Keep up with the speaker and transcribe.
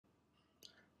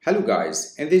Hello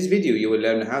guys, in this video you will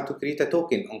learn how to create a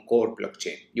token on Core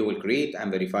blockchain. You will create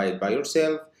and verify it by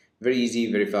yourself. Very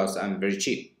easy, very fast and very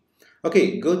cheap.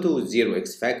 Okay, go to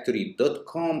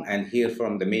 0xfactory.com and here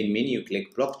from the main menu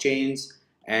click blockchains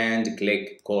and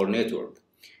click Core Network.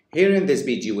 Here in this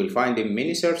page you will find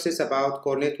many services about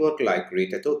Core Network like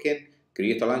create a token,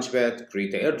 create a launchpad,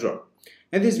 create an airdrop.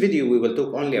 In this video we will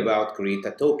talk only about create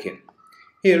a token.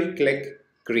 Here click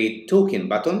create token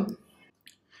button.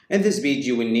 In this page,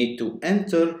 you will need to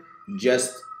enter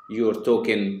just your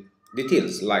token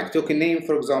details, like token name.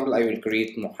 For example, I will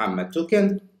create Muhammad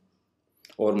token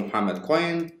or Muhammad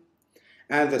coin,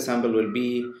 and the symbol will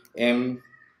be MCON.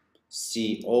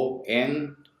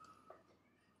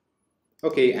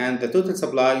 Okay, and the total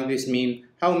supply, this means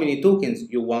how many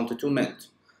tokens you want to mint.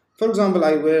 For example,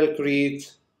 I will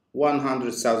create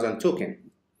 100,000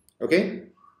 token. Okay,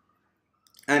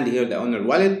 and here the owner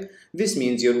wallet, this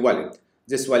means your wallet.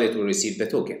 This wallet will receive the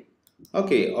token.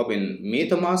 Okay, open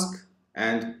MetaMask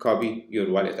and copy your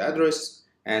wallet address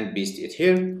and paste it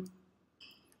here.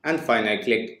 And finally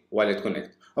click Wallet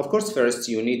Connect. Of course, first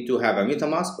you need to have a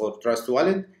MetaMask or Trust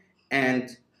Wallet,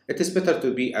 and it is better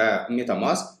to be a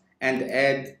MetaMask and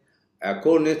add a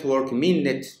Core Network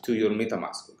mainnet to your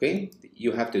MetaMask. Okay,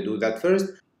 you have to do that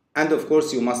first. And of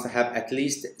course, you must have at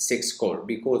least 6 core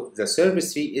because the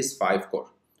service fee is 5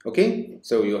 core. Okay,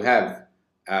 so you have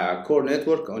a Core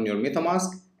Network on your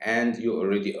MetaMask and you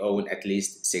already own at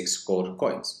least 6 core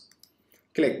coins.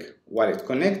 Click Wallet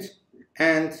Connect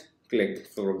and click,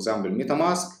 for example,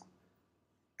 MetaMask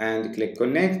and click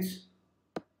Connect.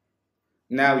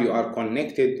 Now you are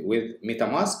connected with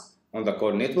MetaMask on the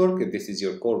Core Network. This is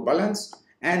your core balance,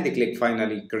 and click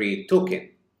finally Create Token.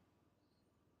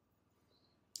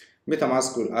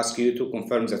 MetaMask will ask you to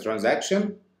confirm the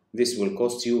transaction. This will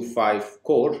cost you 5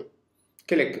 core.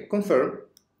 Click Confirm.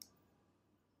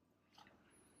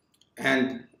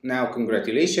 And now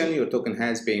congratulations, your token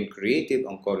has been created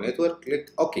on Core Network.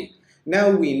 Click OK. Now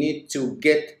we need to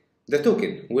get the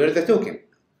token. Where's the token?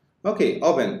 Okay,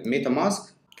 open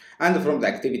MetaMask, and from the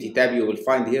activity tab you will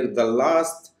find here the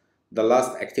last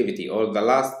activity or the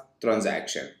last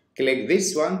transaction. Click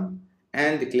this one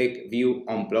and click View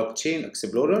on Blockchain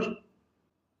Explorer.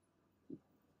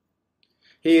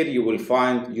 Here you will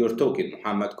find your token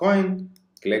Muhammad coin.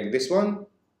 Click this one.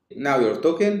 Now your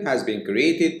token has been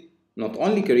created. Not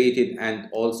only created and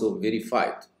also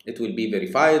verified. It will be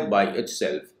verified by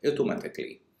itself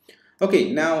automatically.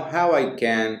 Okay, now how I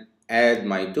can add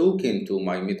my token to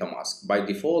my MetaMask. By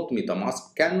default,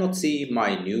 MetaMask cannot see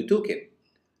my new token.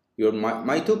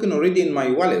 My token already in my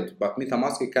wallet, but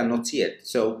MetaMask cannot see it.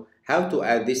 So how to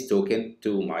add this token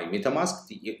to my MetaMask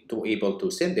to able to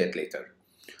send it later?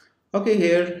 Okay,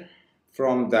 here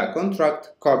from the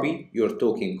contract, copy your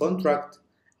token contract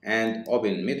and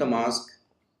open MetaMask.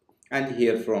 And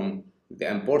here from the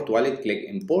import wallet, click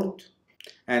import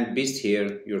and paste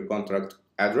here your contract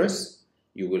address.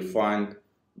 You will find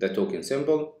the token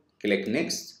symbol. Click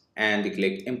next and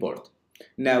click import.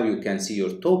 Now you can see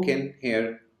your token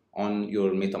here on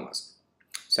your MetaMask.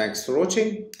 Thanks for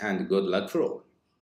watching and good luck for all.